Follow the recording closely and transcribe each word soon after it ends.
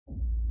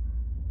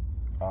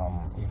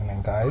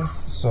Evening, guys.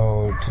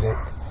 So today,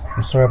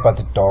 I'm sorry about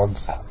the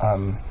dogs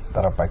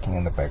that are barking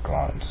in the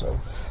background. So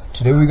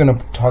today we're going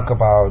to talk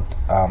about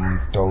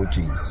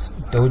dojis.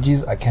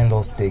 Dojis are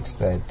candlesticks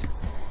that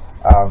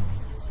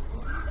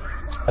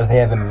they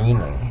have a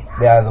meaning.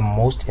 They are the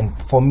most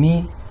for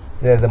me.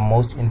 They're the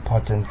most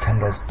important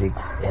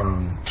candlesticks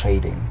in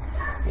trading.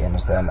 You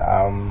understand?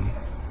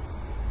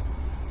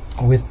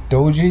 With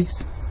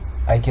dojis,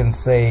 I can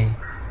say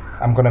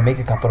I'm gonna make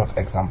a couple of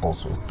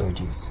examples with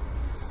dojis.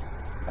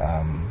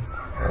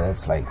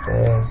 It's like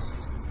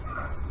this.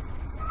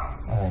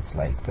 It's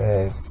like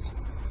this.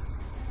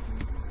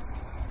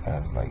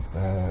 It's like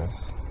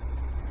this.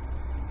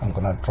 I'm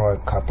gonna draw a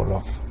couple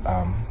of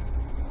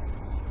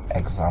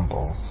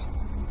examples.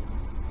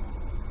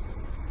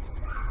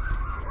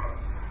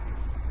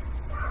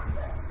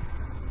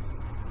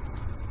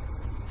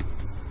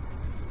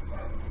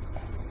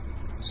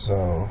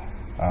 So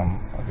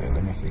okay,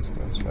 let me fix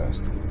this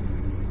first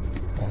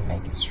and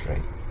make it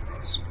straight.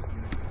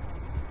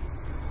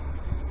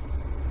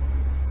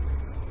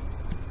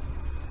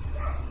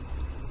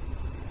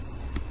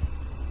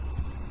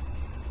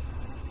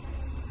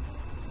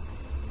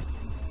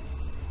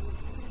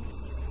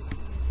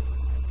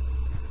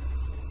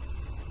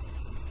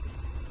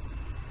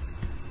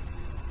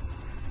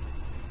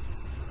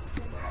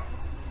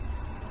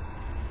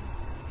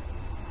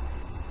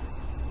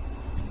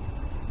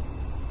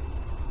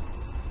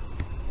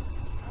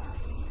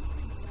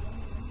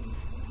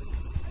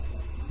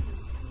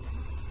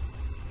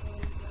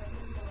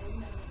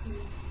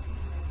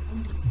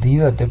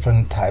 These are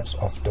different types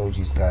of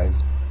dojis,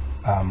 guys.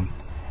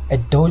 A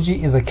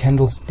doji is a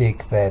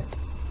candlestick that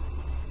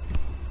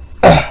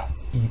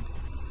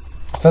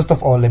first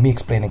of all, let me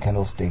explain a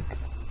candlestick.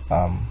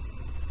 Let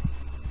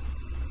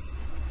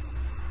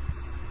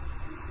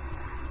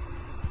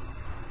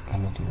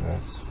me do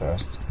this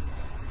first.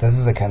 This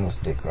is a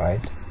candlestick,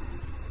 right?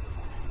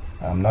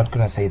 I'm not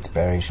gonna say it's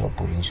bearish or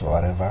bullish or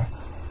whatever,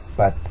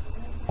 but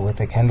with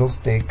a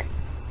candlestick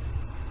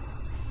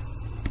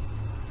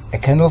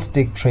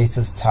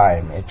traces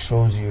time. It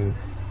shows you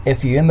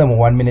if you're in the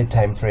 1 minute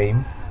time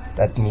frame,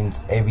 that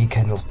means every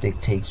candlestick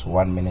takes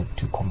 1 minute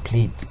to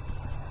complete.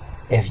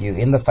 If you're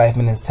in the 5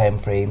 minutes time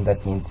frame,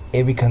 that means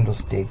every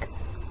candlestick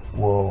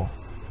will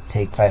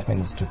take 5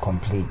 minutes to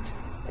complete.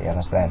 You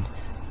understand?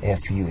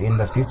 If you're in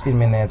the 15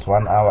 minutes,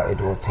 1 hour, it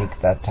will take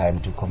that time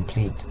to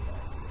complete.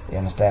 You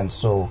understand?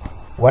 So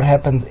what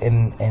happens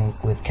in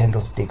with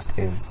candlesticks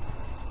is,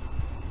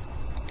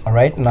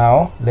 right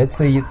now, let's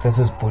say this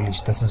is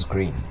bullish, this is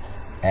green,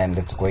 and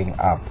it's going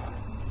up.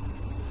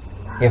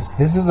 If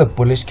this is a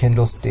bullish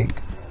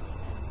candlestick,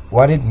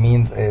 what it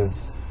means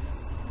is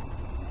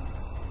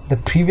the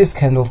previous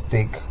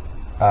candlestick,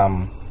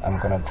 I'm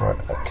gonna draw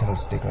a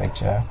candlestick right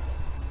here.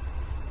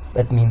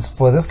 That means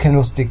for this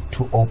candlestick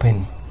to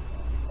open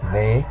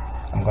there,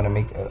 I'm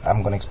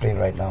gonna explain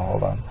right now,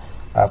 hold on.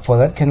 For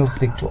that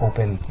candlestick to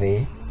open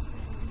there,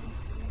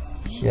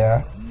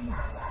 here,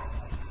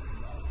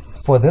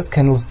 for this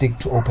candlestick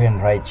to open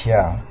right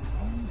here,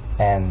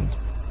 and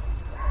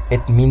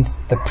it means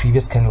the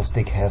previous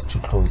candlestick has to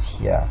close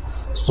here.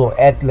 So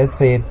at, let's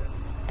say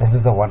this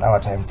is the 1 hour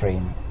time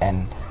frame,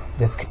 and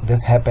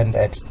this happened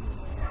at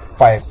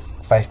 5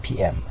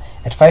 p.m.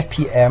 At 5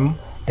 p.m.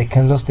 the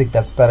candlestick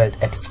that started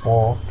at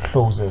 4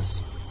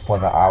 closes for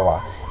the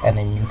hour, and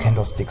a new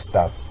candlestick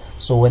starts.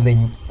 So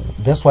when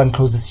this one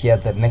closes here,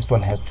 the next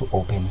one has to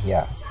open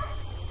here.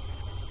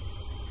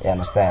 You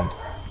understand?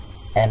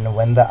 And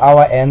when the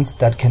hour ends,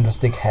 that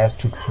candlestick has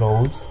to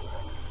close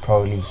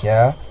probably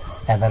here,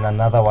 and then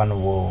another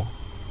one will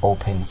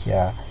open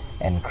here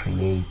and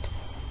create,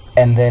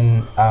 and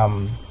then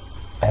and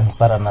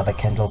start another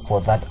candle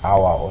for that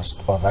hour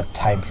or that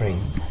time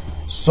frame.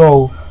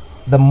 So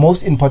the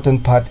most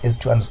important part is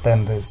to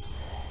understand this.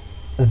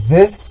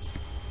 This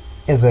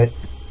is it's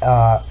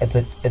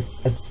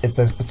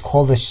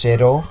called a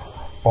shadow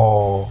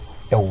or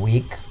a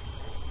wick.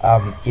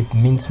 It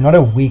means not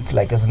a wick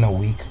like as in a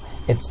wick.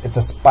 It's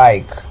a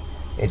spike.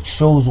 It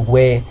shows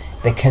where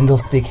the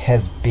candlestick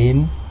has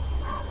been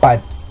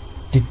but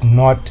did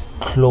not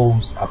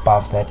close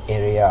above that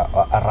area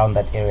or around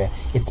that area.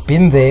 It's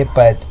been there,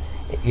 but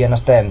you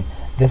understand,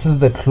 this is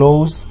the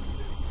close.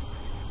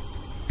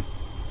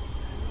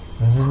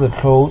 This is the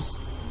close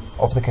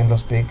of the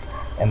candlestick,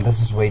 and this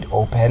is where it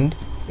opened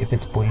if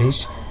it's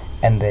bullish.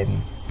 And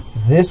then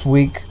this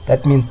wick,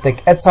 that means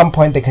that at some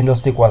point the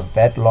candlestick was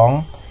that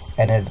long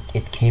and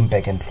it came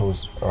back and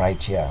closed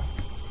right here.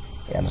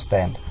 You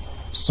understand?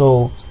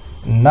 So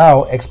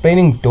now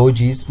explaining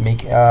dojis,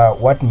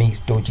 what makes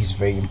dojis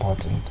very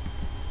important.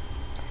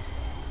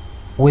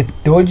 With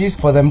dojis,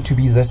 for them to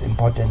be this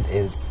important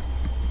is,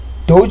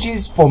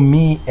 dojis for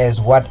me is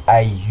what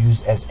I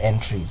use as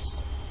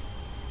entries.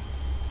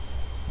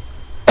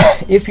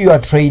 If you are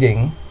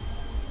trading,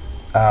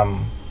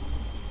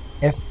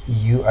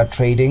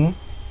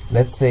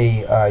 let's say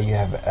you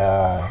have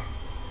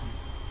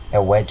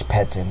a wedge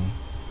pattern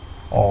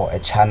or a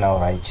channel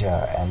right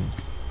here, and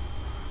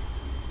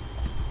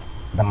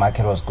the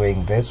market was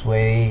going this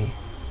way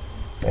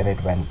then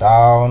it went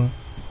down,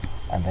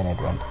 and then it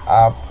went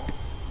up,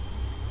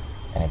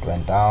 and it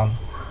went down,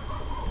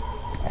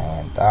 and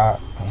went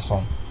down, and so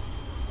on.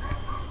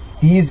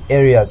 These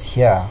areas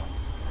here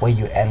where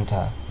you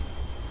enter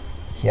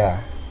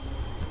here,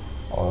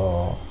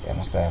 oh, you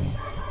understand,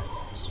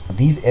 so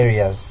these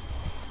areas,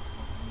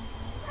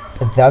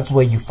 that's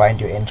where you find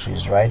your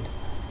entries, right?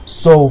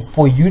 So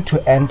for you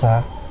to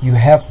enter, you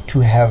have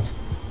to have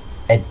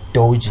a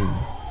doji,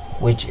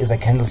 which is a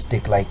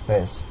candlestick like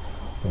this.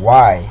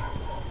 Why?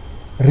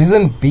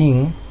 Reason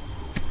being,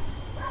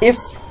 if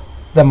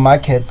the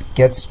market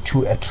gets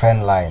to a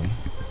trend line,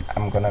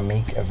 I'm gonna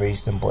make a very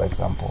simple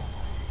example.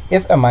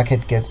 If a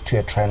market gets to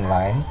a trend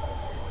line,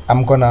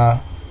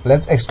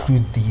 let's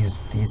exclude these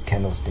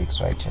candlesticks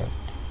right here.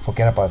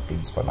 Forget about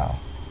these for now.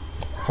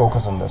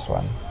 Focus on this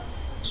one.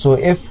 So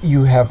if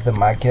you have the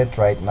market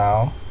right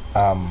now,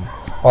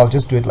 I'll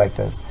just do it like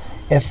this.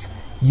 If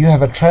you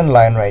have a trend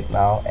line right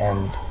now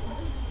and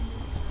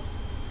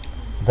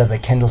there's a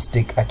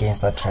candlestick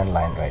against that trend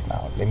line right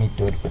now, let me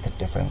do it with a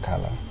different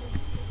color.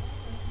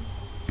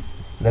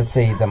 Let's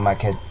say the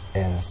market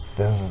is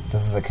this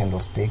is a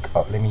candlestick.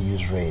 Let me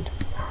use red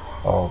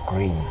or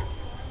green,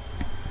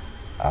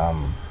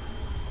 and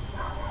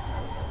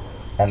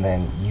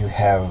then you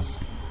have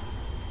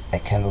a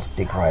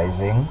candlestick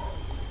rising,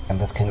 and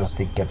this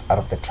candlestick gets out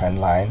of the trend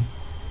line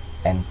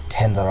and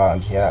turns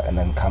around here and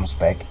then comes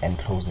back and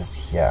closes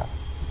here.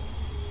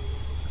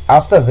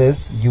 After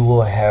this, you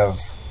will have,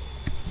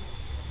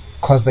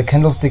 because the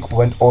candlestick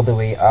went all the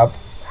way up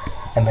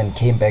and then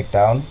came back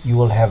down, you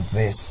will have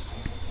this.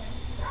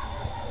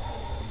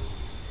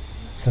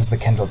 Since the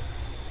candle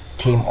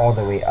came all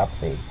the way up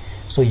there,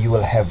 so you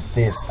will have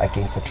this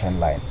against the trend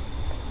line.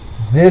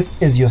 This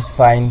is your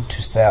sign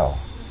to sell.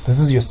 This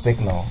is your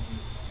signal.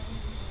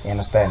 You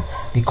understand?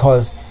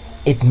 Because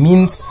it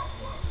means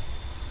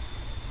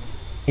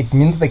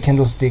the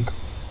candlestick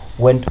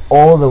went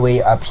all the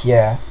way up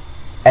here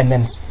and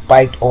then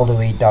spiked all the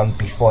way down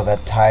before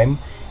that time,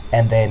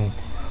 and then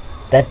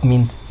that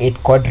means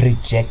it got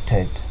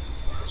rejected,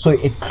 so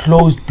it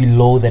closed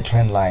below the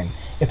trend line.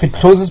 If it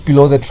closes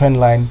below the trend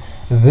line,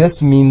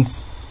 this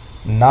means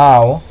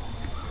now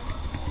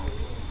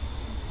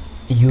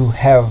you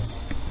have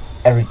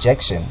a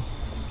rejection.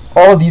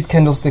 All these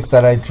candlesticks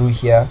that I drew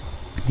here,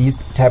 these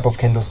type of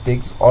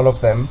candlesticks, all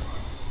of them,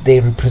 they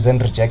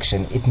represent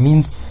rejection. It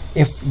means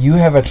if you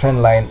have a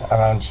trend line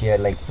around here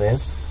like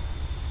this,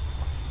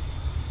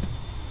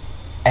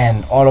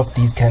 and all of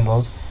these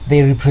candles,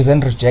 they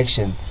represent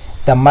rejection.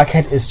 The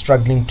market is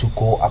struggling to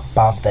go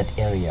above that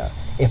area.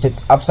 If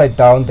it's upside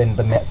down, then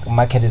the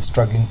market is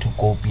struggling to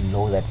go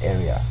below that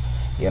area.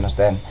 You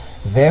understand?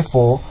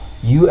 Therefore,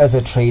 you as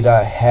a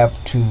trader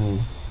have to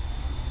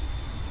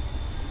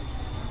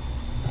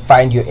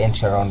find your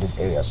entry around this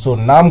area. So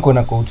now I'm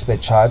gonna go to the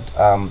chart.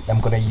 I'm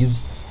gonna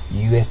use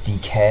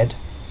USD CAD.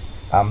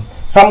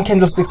 Some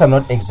candlesticks are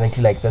not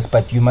exactly like this,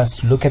 but you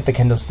must look at the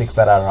candlesticks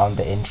that are around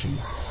the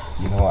entries.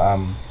 You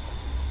know,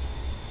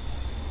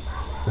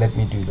 let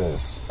me do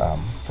this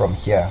from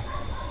here.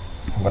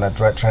 I'm gonna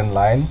draw a trend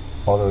line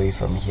all the way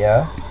from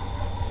here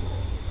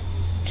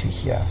to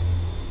here.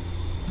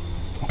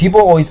 People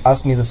always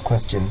ask me this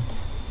question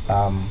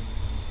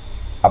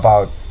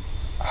about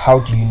how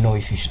do you know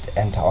if you should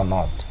enter or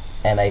not,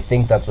 and I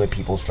think that's where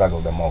people struggle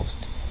the most.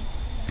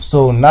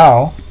 So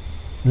now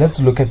let's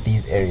look at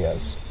these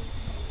areas.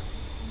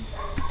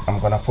 I'm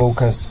gonna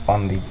focus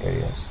on these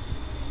areas.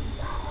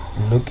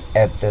 Look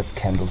at this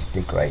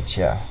candlestick right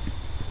here.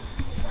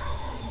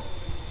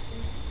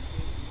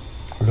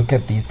 Look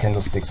at these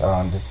candlesticks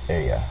around this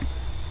area.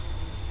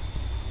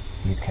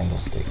 These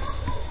candlesticks.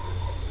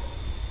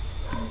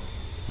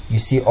 You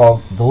see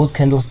all those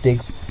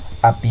candlesticks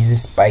are busy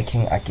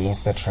spiking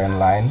against the trend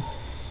line,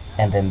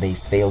 and then they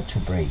fail to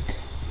break.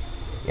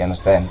 You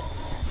understand?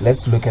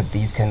 Let's look at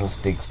these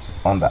candlesticks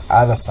on the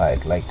other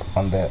side, like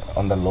on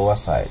the lower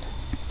side.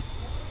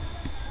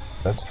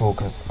 Let's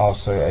focus. Oh,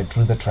 sorry, I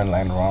drew the trend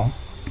line wrong,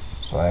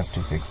 so I have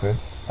to fix it.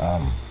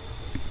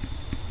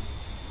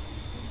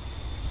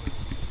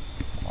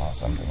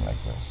 Something like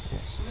this,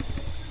 yes.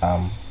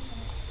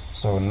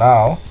 So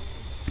now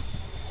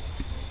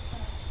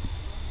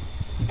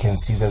you can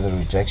see there's a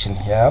rejection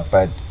here,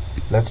 but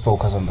let's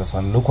focus on this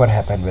one. Look what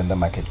happened when the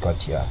market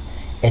got here.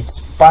 It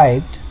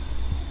spiked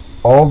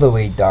all the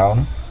way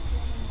down,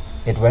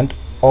 it went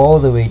all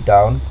the way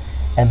down,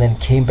 and then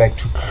came back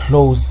to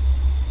close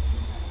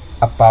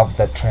above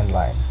that trend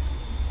line.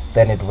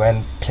 Then it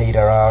went, played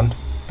around,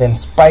 then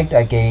spiked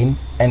again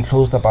and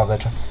closed above the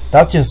trend.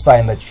 That's your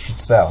sign that you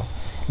should sell.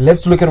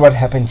 Let's look at what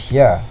happened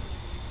here.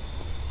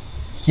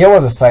 Here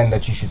was a sign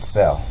that you should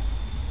sell.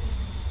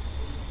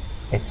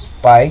 It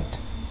spiked,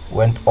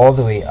 went all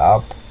the way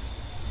up,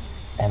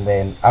 and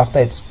then after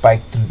it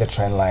spiked through the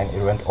trend line,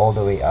 it went all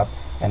the way up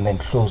and then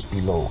closed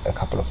below a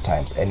couple of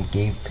times and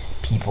gave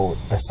people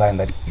the sign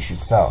that you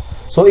should sell.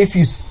 So if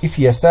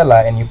you're a seller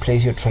and you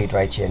place your trade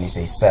right here and you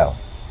say sell,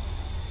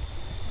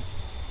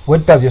 where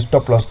does your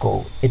stop loss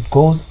go? It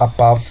goes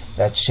above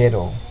that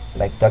shadow,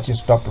 like that's your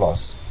stop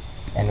loss.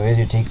 And where's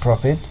your take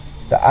profit?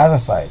 the other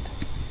side.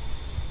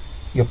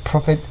 Your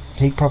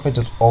take profit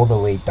is all the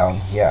way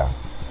down here.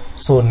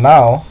 So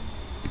now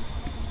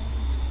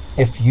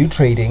if you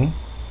trading,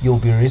 you'll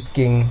be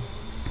risking,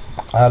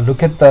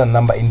 look at the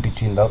number in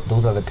between,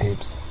 those are the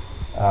pips.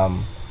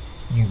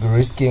 You'll be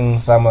risking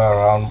somewhere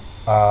around,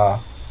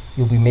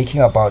 you'll be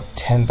making about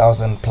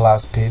 10,000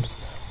 plus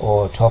pips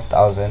or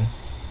 12,000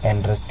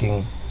 and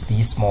risking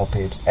these small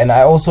pips. And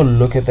I also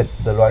look at this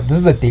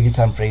is the daily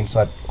time frame,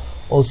 so I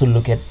also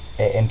look at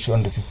entry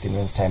on the 15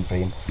 minutes time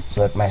frame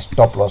so that my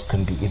stop loss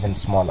can be even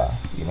smaller.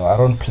 You know, I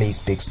don't place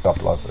big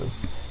stop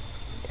losses.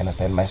 You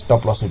understand? My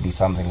stop loss would be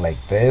something like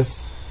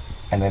this,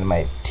 and then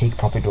my take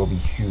profit will be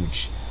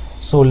huge.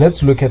 So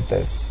let's look at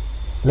this.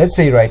 Let's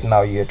say right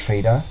now you're a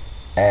trader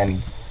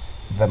and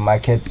the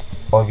market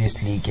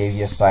obviously gave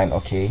you a sign,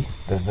 okay,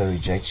 this is a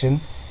rejection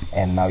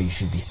and now you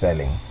should be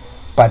selling.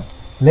 But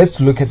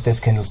let's look at this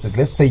candlestick.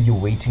 Let's say you're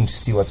waiting to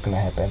see what's going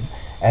to happen,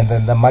 and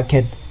then the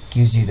market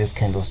gives you this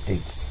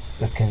candlestick,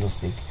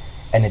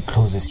 and it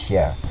closes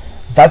here.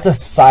 That's a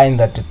sign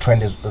that the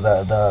trend is,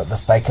 the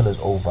cycle is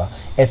over.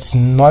 It's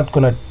not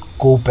going to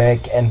go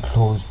back and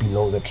close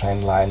below the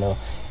trend line, or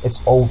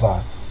it's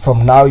over.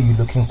 From now you're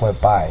looking for a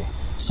buy.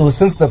 So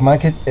since the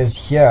market is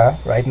here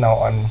right now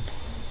on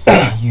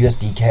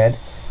USD CAD,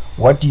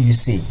 what do you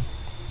see?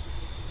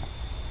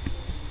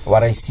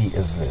 What I see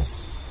is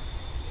this.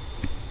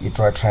 You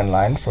draw a trend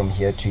line from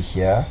here to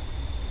here,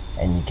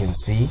 and you can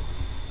see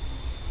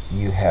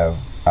you have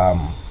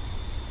a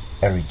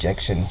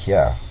rejection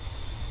here.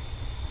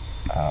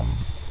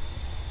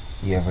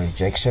 You have a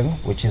rejection,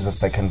 which is a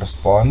second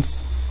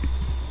response,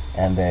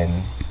 and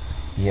then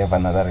you have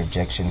another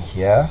rejection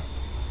here,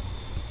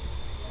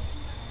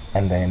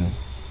 and then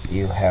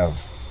you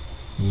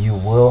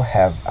will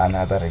have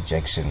another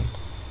rejection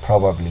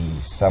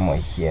probably somewhere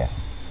here.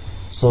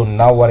 So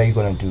now what are you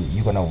going to do?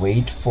 You're going to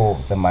wait for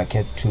the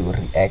market to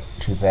react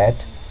to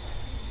that,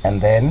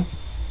 and then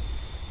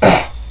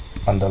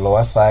on the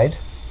lower side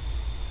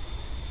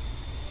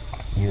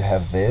you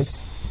have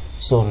this.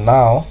 So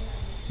now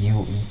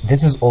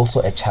this is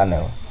also a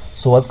channel.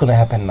 So what's going to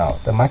happen now?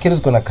 The market is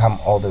going to come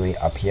all the way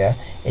up here,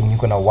 and you're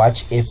going to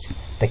watch if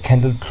the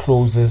candle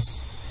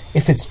closes,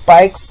 if it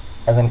spikes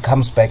and then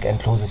comes back and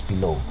closes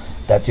below.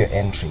 That's your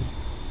entry.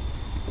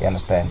 You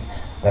understand?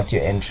 That's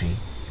your entry,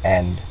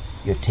 and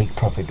your take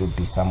profit would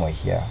be somewhere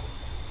here.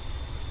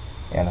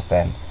 You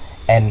understand?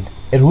 And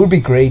it would be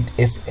great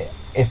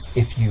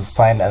if you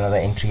find another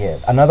entry here.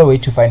 Another way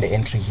to find the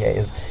entry here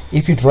is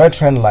if you draw a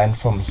trend line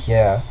from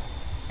here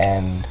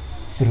and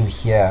through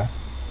here,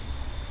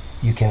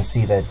 you can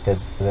see that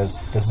this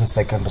is a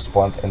second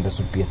response and this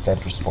would be a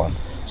third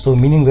response. So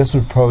meaning this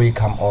would probably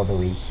come all the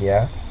way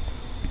here,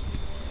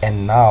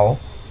 and now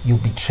you'll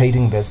be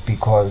trading this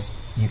because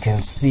you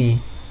can see,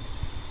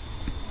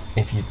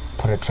 if you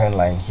put a trend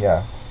line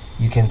here,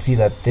 you can see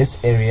that this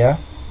area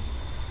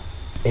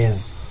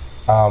is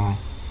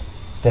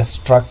the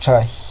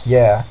structure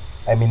here.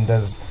 I mean,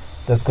 there's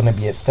going to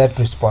be a third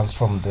response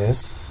from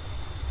this.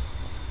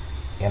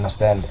 You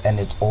understand? And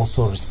it's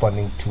also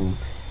responding to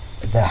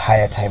the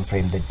higher time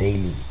frame, the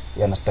daily.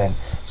 You understand?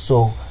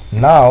 So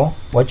now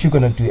what you're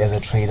going to do as a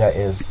trader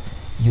is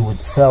you would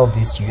sell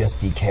this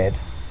USD CAD,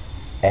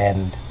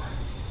 and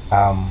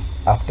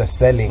after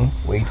selling,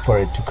 wait for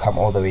it to come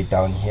all the way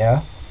down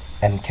here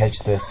and catch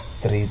this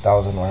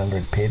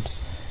 3,100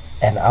 pips,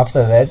 and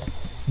after that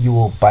you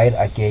will buy it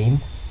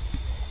again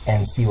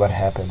and see what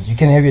happens. You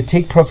can have your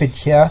take profit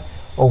here,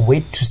 or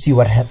wait to see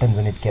what happens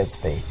when it gets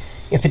there.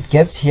 If it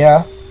gets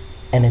here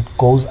and it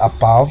goes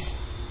above,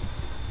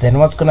 then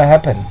what's gonna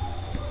happen?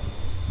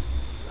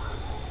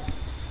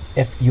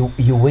 If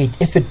you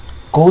wait, if it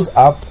goes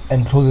up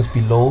and closes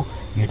below,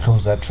 you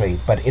close that trade.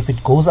 But if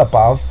it goes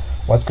above,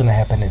 what's gonna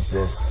happen is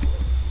this,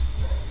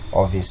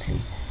 obviously,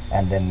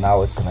 and then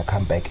now it's gonna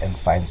come back and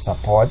find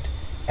support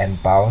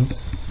and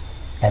bounce,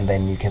 and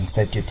then you can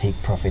set your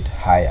take profit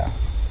higher.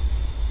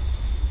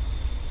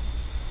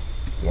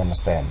 You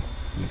understand?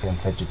 You can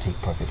set your take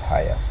profit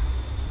higher.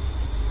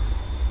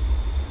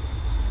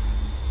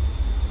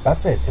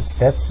 That's it. It's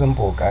that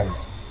simple,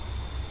 guys.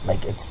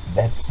 Like, it's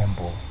that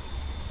simple.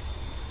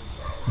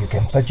 You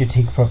can set your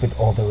take profit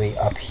all the way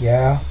up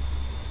here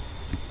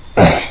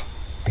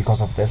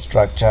because of this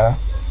structure,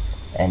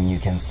 and you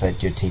can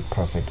set your take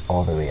profit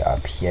all the way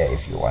up here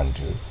if you want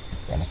to.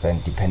 You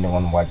understand? Depending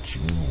on what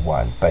you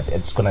want, but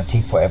it's gonna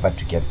take forever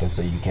to get there,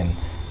 so you can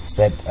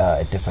set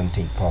a different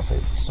take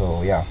profit.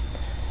 So yeah,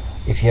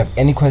 if you have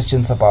any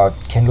questions about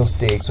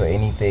candlesticks or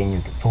anything,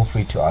 you can feel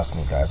free to ask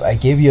me, guys. I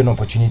gave you an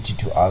opportunity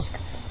to ask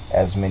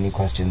as many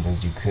questions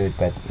as you could,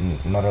 but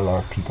not a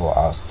lot of people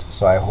asked,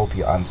 so I hope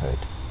you answered.